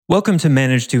Welcome to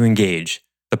Manage to Engage,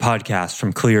 the podcast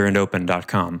from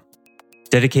clearandopen.com,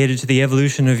 dedicated to the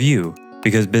evolution of you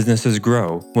because businesses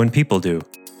grow when people do.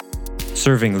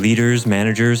 Serving leaders,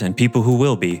 managers, and people who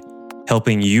will be,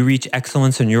 helping you reach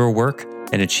excellence in your work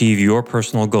and achieve your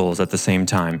personal goals at the same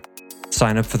time.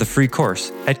 Sign up for the free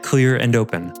course at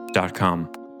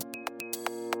clearandopen.com.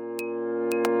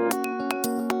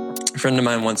 A friend of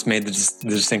mine once made the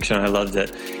distinction, I loved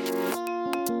it.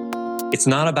 It's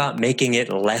not about making it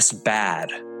less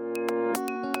bad.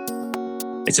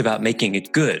 It's about making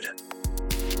it good.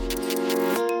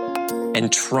 And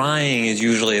trying is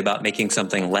usually about making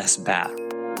something less bad.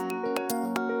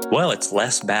 Well, it's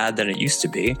less bad than it used to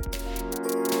be.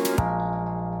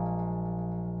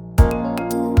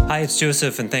 Hi, it's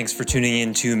Joseph, and thanks for tuning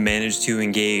in to Manage to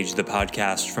Engage, the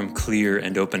podcast from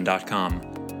clearandopen.com.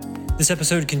 This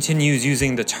episode continues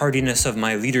using the tardiness of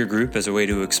my leader group as a way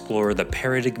to explore the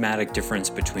paradigmatic difference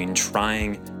between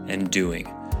trying and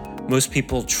doing. Most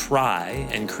people try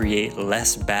and create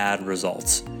less bad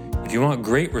results. If you want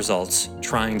great results,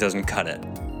 trying doesn't cut it.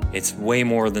 It's way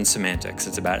more than semantics,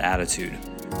 it's about attitude.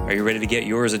 Are you ready to get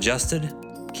yours adjusted?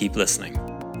 Keep listening.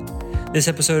 This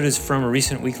episode is from a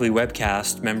recent weekly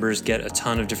webcast. Members get a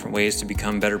ton of different ways to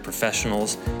become better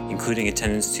professionals, including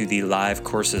attendance to the live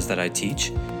courses that I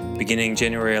teach. Beginning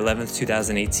January 11th,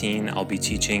 2018, I'll be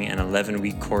teaching an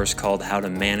 11-week course called How to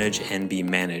Manage and Be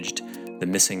Managed, the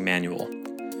Missing Manual.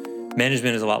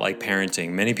 Management is a lot like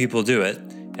parenting. Many people do it,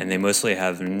 and they mostly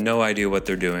have no idea what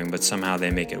they're doing, but somehow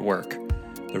they make it work.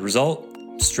 The result?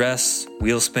 Stress,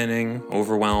 wheel spinning,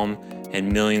 overwhelm,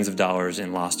 and millions of dollars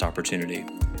in lost opportunity.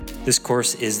 This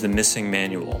course is the missing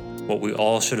manual, what we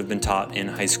all should have been taught in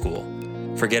high school.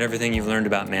 Forget everything you've learned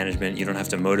about management. You don't have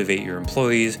to motivate your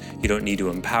employees, you don't need to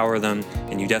empower them,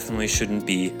 and you definitely shouldn't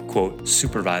be, quote,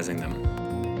 supervising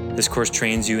them. This course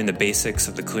trains you in the basics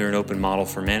of the clear and open model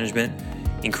for management,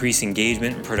 increase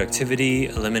engagement and productivity,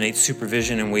 eliminate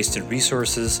supervision and wasted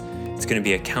resources. It's going to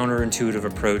be a counterintuitive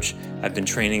approach. I've been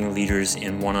training leaders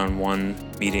in one-on-one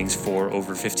meetings for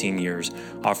over 15 years,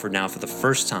 offered now for the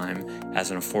first time as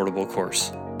an affordable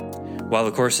course. While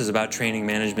the course is about training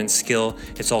management skill,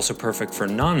 it's also perfect for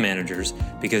non-managers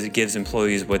because it gives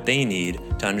employees what they need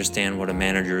to understand what a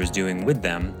manager is doing with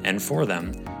them and for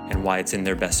them, and why it's in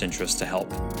their best interest to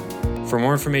help. For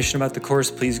more information about the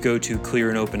course, please go to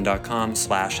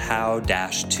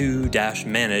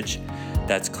clearandopen.com/how-to-manage.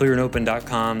 That's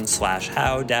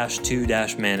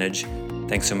clearandopen.com/how-to-manage.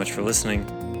 Thanks so much for listening.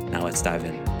 Now let's dive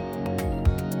in.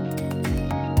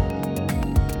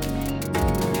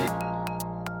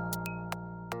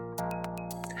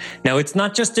 Now, it's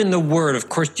not just in the word. Of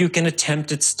course, you can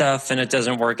attempt at stuff and it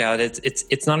doesn't work out.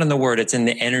 It's not in the word, it's in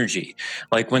the energy.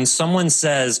 Like when someone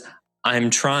says, I'm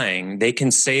trying, they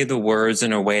can say the words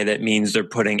in a way that means they're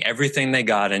putting everything they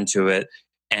got into it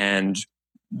and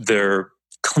they're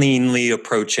cleanly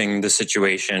approaching the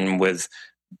situation with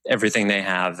everything they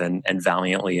have and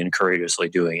valiantly and courageously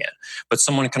doing it. But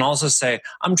someone can also say,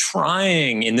 I'm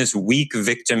trying in this weak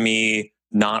victim-y,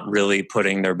 not really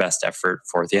putting their best effort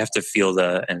forth. You have to feel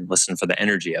and listen for the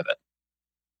energy of it.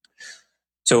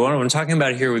 So what I'm talking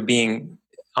about here with being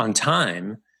on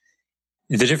time,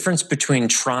 the difference between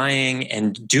trying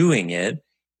and doing it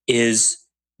is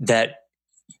that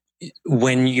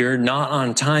when you're not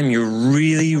on time, you're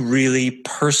really, really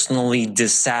personally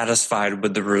dissatisfied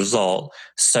with the result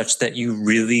such that you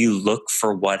really look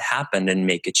for what happened and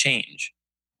make a change.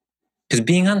 Because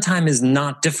being on time is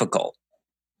not difficult.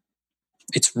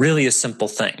 It's really a simple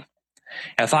thing.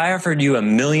 If I offered you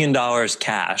 $1 million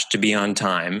cash to be on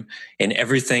time in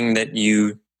everything that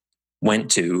you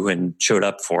went to and showed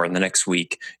up for in the next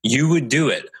week, you would do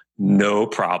it, no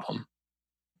problem.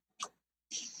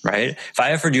 Right? If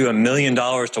I offered you $1 million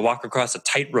to walk across a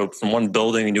tightrope from one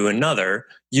building to another,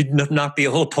 you'd not be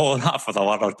able to pull it off with a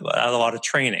lot of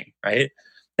training, right?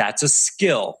 That's a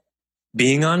skill.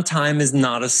 Being on time is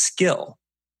not a skill.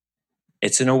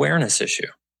 It's an awareness issue.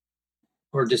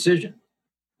 Or decision.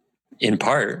 In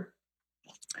part.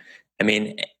 I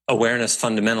mean, awareness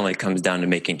fundamentally comes down to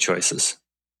making choices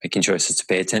to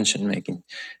pay attention,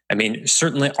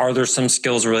 certainly are there some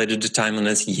skills related to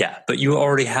timeliness? Yeah, but you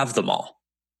already have them all.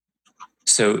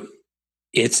 So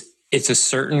it's a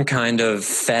certain kind of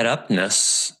fed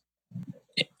upness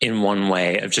in one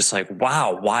way of just like,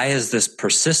 wow, why is this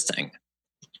persisting?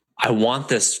 I want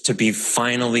this to be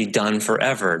finally done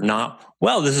forever, not,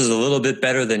 well, this is a little bit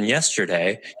better than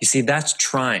yesterday. You see, that's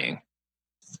trying.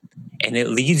 And it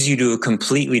leads you to a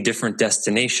completely different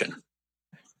destination.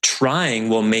 Trying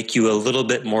will make you a little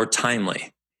bit more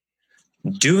timely.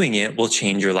 Doing it will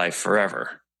change your life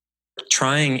forever.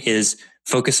 Trying is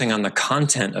focusing on the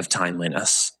content of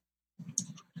timeliness,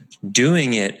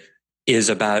 Doing it is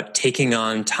about taking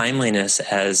on timeliness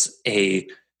as a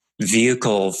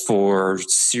vehicle for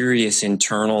serious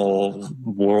internal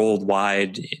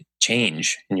worldwide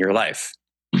change in your life,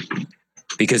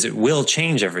 because it will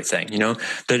change everything.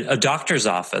 A doctor's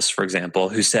office, for example,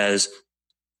 who says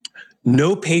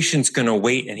no patient's going to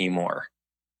wait anymore.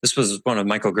 This was one of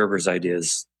Michael Gerber's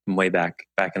ideas from way back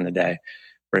in the day,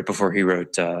 right before he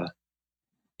wrote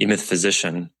E-Myth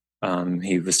Physician.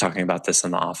 He was talking about this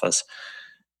in the office.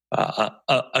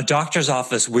 A doctor's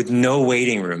office with no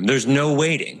waiting room. There's no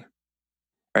waiting,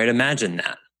 right? Imagine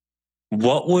that.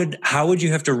 How would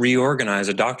you have to reorganize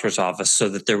a doctor's office so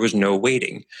that there was no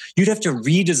waiting? You'd have to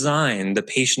redesign the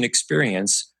patient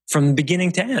experience from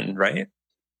beginning to end, right?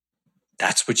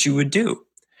 That's what you would do.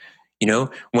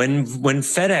 When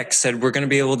FedEx said we're going to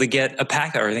be able to get a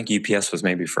package, or I think UPS was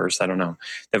maybe first, I don't know,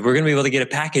 that we're going to be able to get a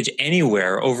package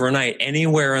anywhere overnight,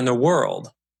 anywhere in the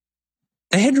world,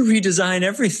 they had to redesign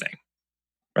everything,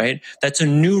 right? That's a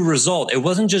new result. It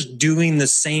wasn't just doing the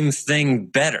same thing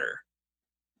better,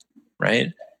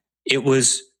 right? It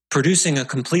was producing a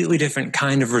completely different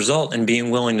kind of result and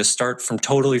being willing to start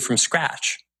totally from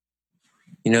scratch.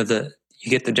 You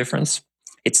get the difference?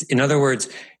 In other words,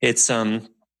 it's a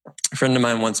friend of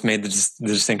mine once made the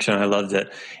distinction. I loved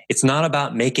it. It's not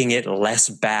about making it less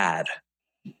bad.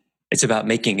 It's about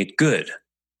making it good.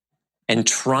 And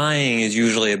trying is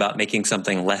usually about making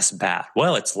something less bad.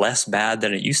 Well, it's less bad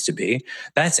than it used to be.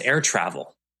 That's air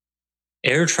travel.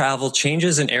 Air travel,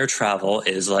 changes in air travel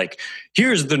is like,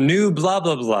 here's the new blah,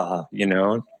 blah, blah,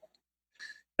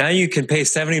 Now you can pay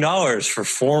 $70 for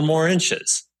 4 more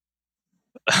inches,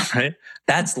 right?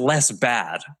 That's less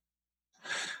bad.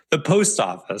 The post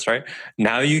office, right?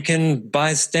 Now you can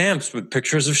buy stamps with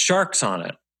pictures of sharks on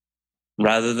it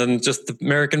rather than just the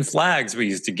American flags we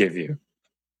used to give you.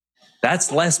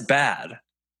 That's less bad.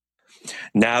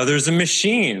 Now there's a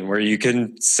machine where you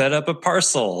can set up a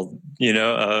parcel,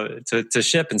 to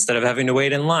ship instead of having to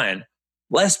wait in line.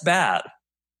 Less bad.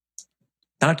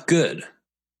 Not good.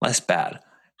 Less bad.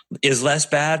 Is less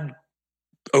bad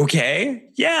okay?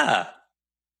 Yeah.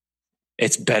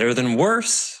 It's better than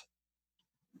worse.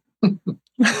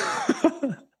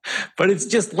 But it's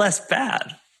just less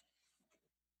bad.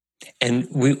 And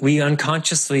we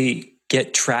unconsciously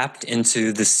get trapped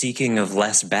into the seeking of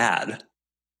less bad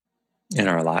in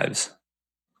our lives.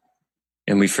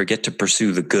 And we forget to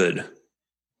pursue the good.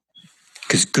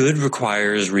 Because good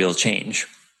requires real change.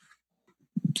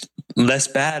 Less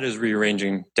bad is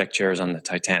rearranging deck chairs on the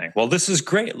Titanic. Well, this is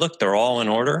great. Look, they're all in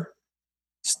order.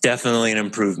 It's definitely an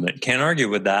improvement. Can't argue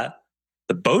with that.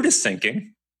 The boat is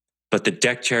sinking, but the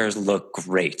deck chairs look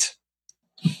great.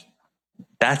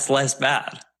 That's less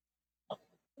bad.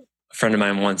 A friend of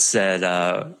mine once said,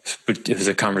 it was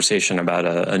a conversation about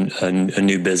a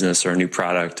new business or a new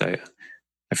product. I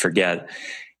forget.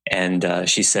 And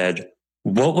she said,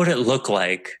 what would it look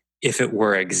like if it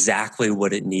were exactly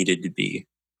what it needed to be?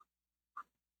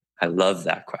 I love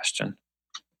that question.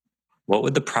 What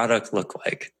would the product look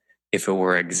like if it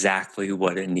were exactly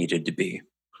what it needed to be?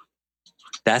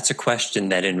 That's a question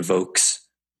that invokes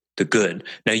the good.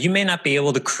 Now, you may not be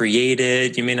able to create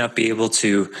it. You may not be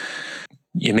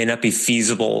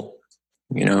feasible,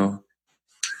 a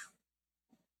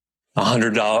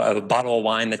bottle of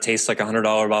wine that tastes like $100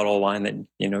 bottle of wine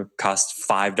that, costs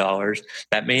 $5.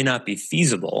 That may not be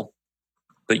feasible,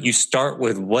 but you start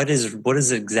with what does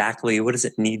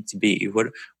it need to be?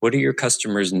 What do your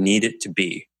customers need it to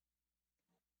be?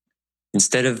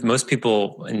 Instead of most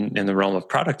people in the realm of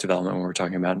product development, when we're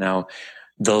talking about now,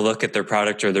 they'll look at their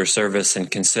product or their service and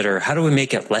consider, how do we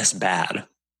make it less bad?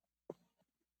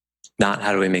 Not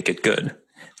how do we make it good? And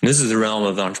this is the realm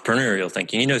of entrepreneurial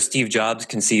thinking. Steve Jobs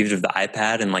conceived of the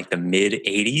iPad in like the mid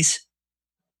 80s.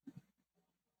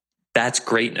 That's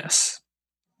greatness,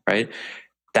 right?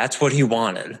 That's what he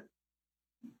wanted.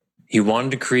 He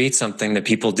wanted to create something that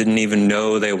people didn't even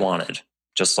know they wanted,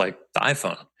 just like the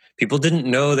iPhone. People didn't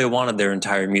know they wanted their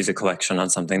entire music collection on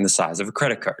something the size of a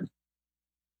credit card.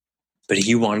 But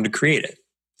he wanted to create it.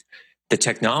 The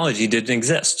technology didn't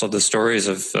exist. So the stories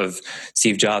of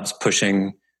Steve Jobs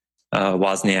pushing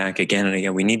Wozniak again and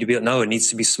again, it needs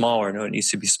to be smaller. No, it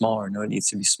needs to be smaller. No, it needs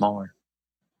to be smaller.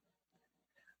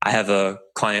 I have a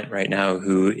client right now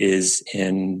who is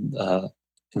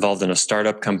involved in a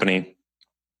startup company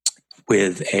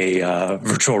with a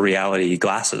virtual reality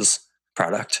glasses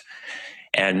product.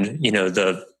 And,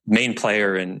 the main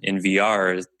player in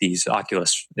VR is the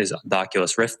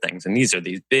Oculus Rift things. And these are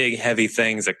these big, heavy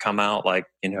things that come out like,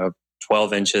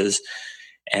 12 inches.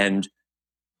 And,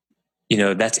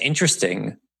 that's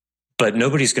interesting, but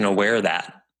nobody's going to wear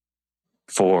that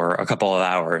for a couple of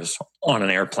hours on an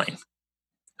airplane.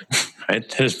 Right?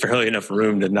 There's barely enough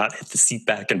room to not hit the seat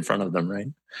back in front of them, right?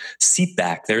 Seat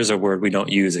back, there's a word we don't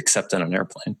use except on an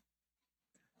airplane.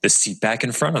 The seat back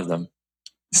in front of them.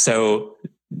 So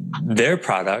their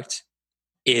product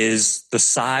is the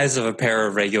size of a pair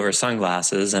of regular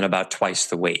sunglasses and about twice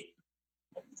the weight,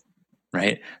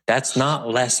 right? That's not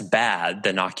less bad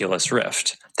than Oculus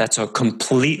Rift. That's a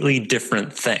completely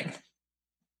different thing.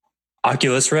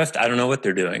 Oculus Rift, I don't know what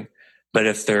they're doing, but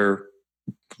if they're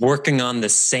working on the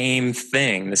same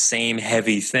thing, the same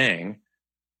heavy thing,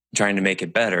 trying to make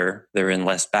it better, they're in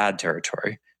less bad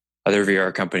territory. Other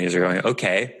VR companies are going,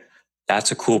 okay,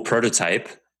 that's a cool prototype,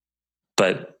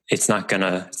 but it's not an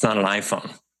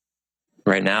iPhone.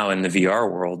 Right now in the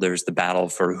VR world, there's the battle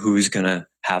for who's going to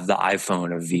have the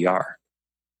iPhone of VR.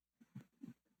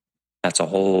 That's a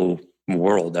whole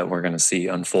world that we're going to see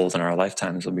unfold in our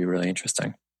lifetimes. It'll be really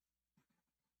interesting.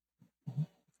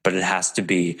 But it has to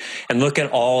be, and look at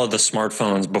all of the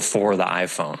smartphones before the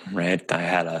iPhone, right? I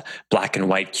had a black and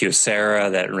white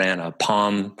Kyocera that ran a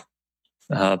Palm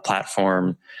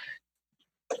platform.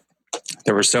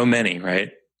 There were so many,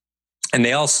 right? And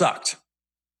they all sucked.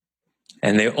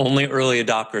 And the only early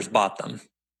adopters bought them.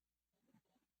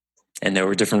 And there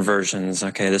were different versions.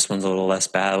 Okay, this one's a little less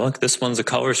bad. Look, this one's a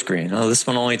color screen. Oh, this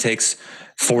one only takes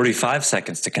 45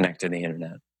 seconds to connect to the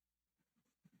internet.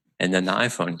 And then the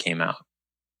iPhone came out.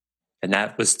 And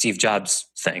that was Steve Jobs'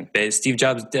 thing.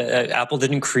 Apple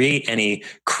didn't create any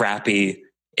crappy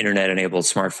internet-enabled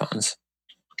smartphones.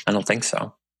 I don't think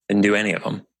so. Didn't do any of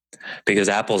them. Because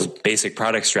Apple's basic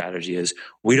product strategy is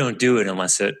we don't do it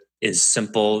unless it is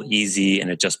simple, easy, and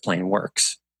it just plain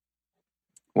works.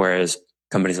 Whereas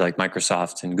companies like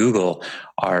Microsoft and Google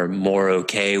are more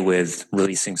okay with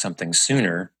releasing something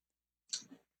sooner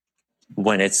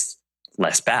when it's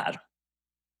less bad,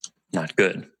 not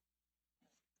good.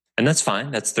 And that's fine.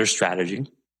 That's their strategy.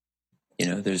 You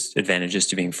know, there's advantages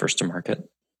to being first to market.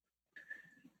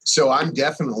 So I'm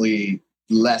definitely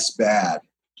less bad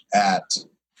at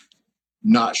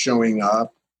not showing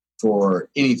up for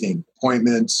anything,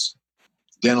 appointments,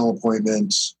 dental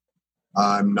appointments.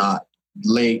 I'm not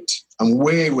late. I'm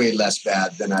way, way less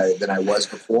bad than I was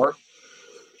before.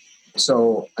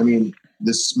 So, I mean,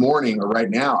 this morning or right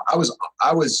now, I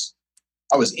was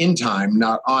in time,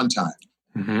 not on time.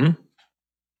 Mm-hmm.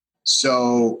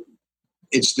 So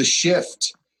it's the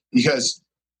shift, because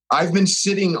I've been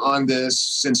sitting on this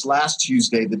since last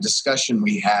Tuesday, the discussion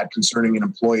we had concerning an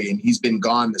employee, and he's been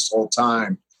gone this whole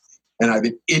time. And I've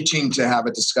been itching to have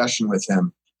a discussion with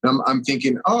him. And I'm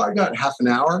thinking, oh, I got half an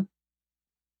hour.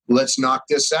 Let's knock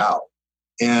this out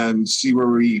and see where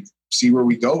we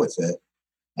go with it.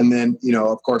 And then, you know,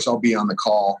 of course, I'll be on the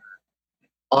call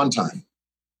on time.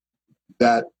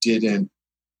 That didn't.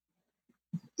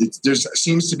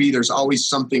 There's always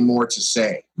something more to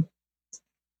say.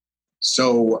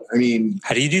 So, I mean,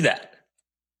 how do you do that?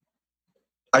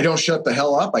 I don't shut the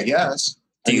hell up, I guess.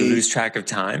 Do you lose track of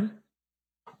time?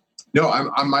 No,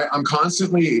 I'm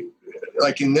constantly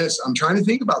like in this. I'm trying to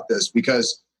think about this,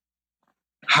 because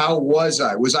how was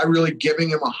I? Was I really giving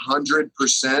him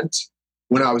 100%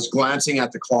 when I was glancing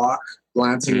at the clock?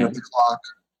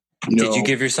 Did you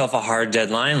give yourself a hard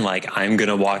deadline? Like, I'm going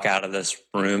to walk out of this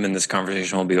room and this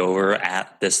conversation will be over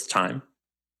at this time?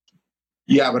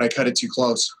 Yeah, but I cut it too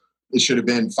close. It should have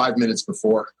been 5 minutes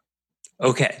before.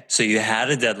 Okay. So you had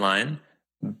a deadline,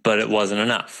 but it wasn't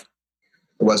enough.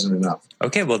 It wasn't enough.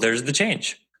 Okay. Well, there's the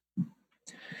change.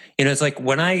 You know, it's like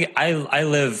when I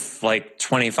live like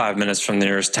 25 minutes from the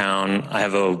nearest town. I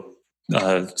have a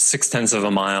 0.6 of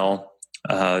a mile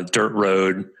dirt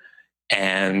road,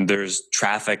 and there's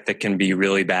traffic that can be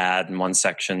really bad in one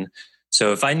section.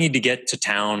 So if I need to get to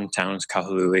town's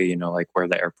Kahului, you know, like where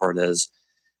the airport is,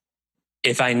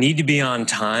 if I need to be on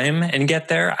time and get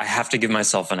there, I have to give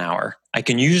myself an hour. I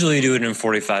can usually do it in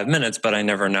 45 minutes, but I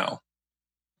never know.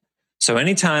 So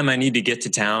anytime I need to get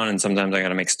to town, and sometimes I got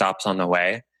to make stops on the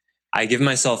way, I give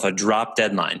myself a drop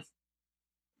deadline.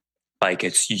 Like,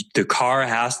 it's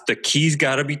the keys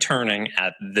got to be turning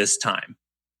at this time.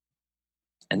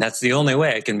 And that's the only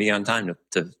way I can be on time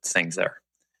to things there.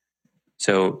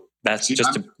 So that's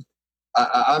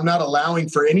I'm not allowing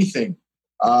for anything.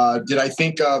 Did I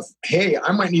think of, hey,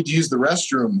 I might need to use the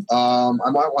restroom. I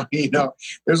might want to, you know,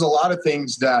 there's a lot of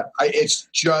things that it's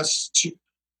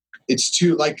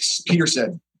too, like Peter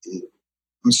said,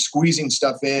 I'm squeezing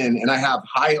stuff in, and I have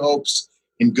high hopes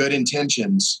and good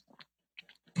intentions,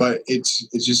 but it's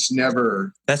just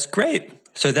never. That's great.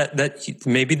 So that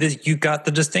maybe you got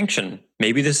the distinction.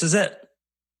 Maybe this is it.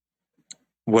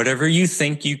 Whatever you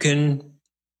think you can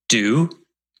do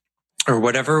or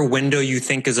whatever window you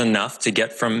think is enough to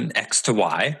get from X to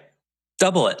Y,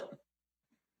 double it.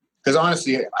 Because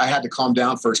honestly, I had to calm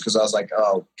down first because I was like,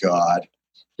 oh God,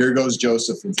 here goes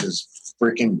Joseph with his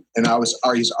freaking, and I was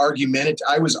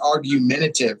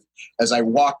argumentative as I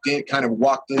walked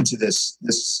into this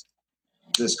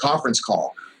conference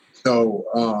call. So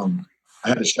I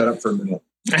had to shut up for a minute.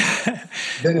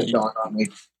 Then it dawned on me.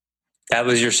 That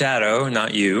was your shadow,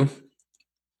 not you.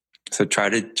 So try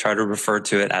to refer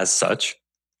to it as such.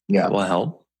 Yeah. That will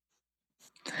help.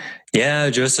 Yeah,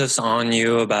 Joseph's on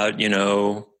you about,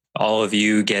 all of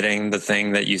you getting the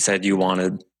thing that you said you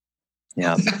wanted.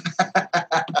 Yeah.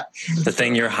 The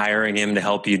thing you're hiring him to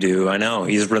help you do. I know.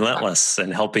 He's relentless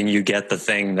in helping you get the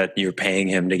thing that you're paying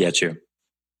him to get you.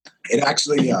 It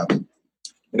actually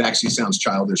sounds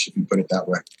childish if you put it that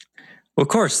way. Well, of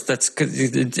course, that's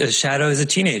because a shadow is a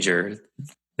teenager.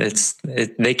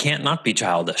 They can't not be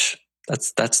childish.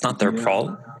 That's not their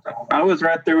fault. I was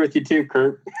right there with you too,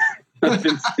 Kurt. I've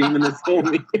been steaming this whole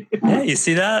meeting. Yeah, you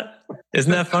see that?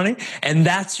 Isn't that funny? And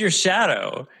that's your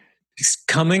shadow. It's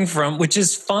coming from, which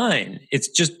is fine. It's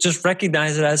just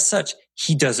recognize it as such.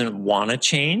 He doesn't want to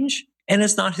change, and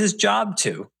it's not his job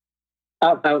to.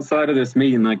 Outside of this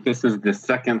meeting, this is the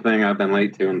second thing I've been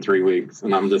late to in 3 weeks,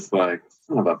 and I'm just like,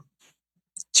 son of a...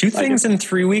 2 things in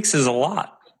 3 weeks is a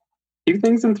lot. 2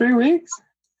 things in 3 weeks?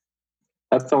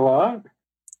 That's a lot.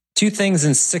 2 things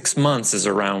in 6 months is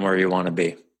around where you want to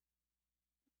be.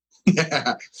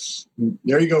 Yeah.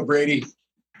 There you go, Brady.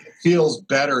 It feels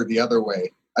better the other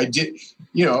way. I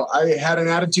had an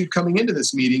attitude coming into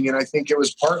this meeting, and I think it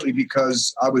was partly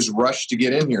because I was rushed to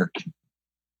get in here.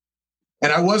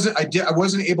 And I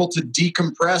wasn't able to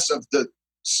decompress of the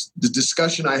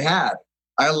discussion I had.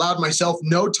 I allowed myself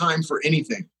no time for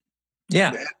anything.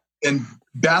 Yeah. And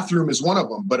bathroom is one of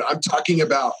them, but I'm talking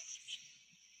about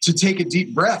to take a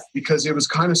deep breath because it was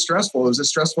kind of stressful. It was a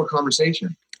stressful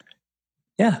conversation.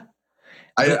 Yeah.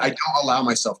 I don't allow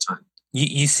myself time.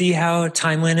 You see how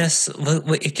timeliness,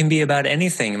 it can be about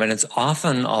anything, but it's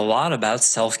often a lot about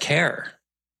self-care,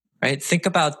 right? Think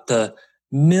about the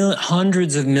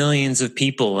hundreds of millions of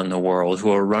people in the world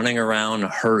who are running around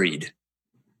hurried.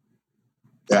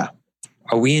 Yeah.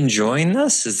 Are we enjoying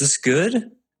this? Is this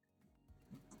good?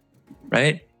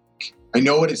 Right? I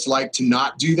know what it's like to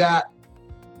not do that.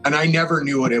 And I never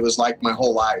knew what it was like my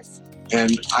whole life.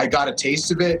 And I got a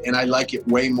taste of it and I like it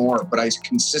way more, but I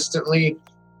consistently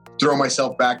throw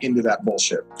myself back into that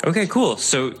bullshit. Okay, cool.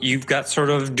 So you've got sort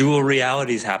of dual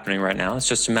realities happening right now. It's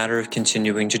just a matter of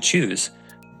continuing to choose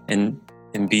and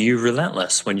be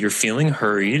relentless. When you're feeling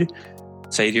hurried,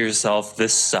 say to yourself,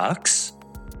 this sucks.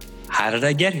 How did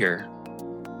I get here?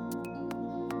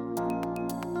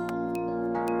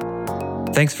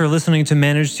 Thanks for listening to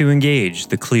Manage to Engage,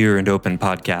 the Clear and Open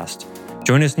podcast.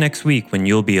 Join us next week when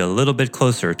you'll be a little bit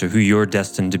closer to who you're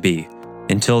destined to be.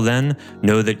 Until then,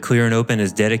 know that Clear and Open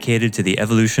is dedicated to the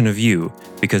evolution of you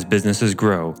because businesses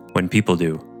grow when people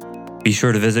do. Be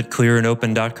sure to visit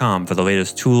clearandopen.com for the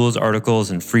latest tools,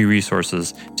 articles, and free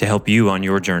resources to help you on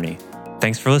your journey.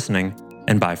 Thanks for listening,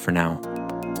 and bye for now.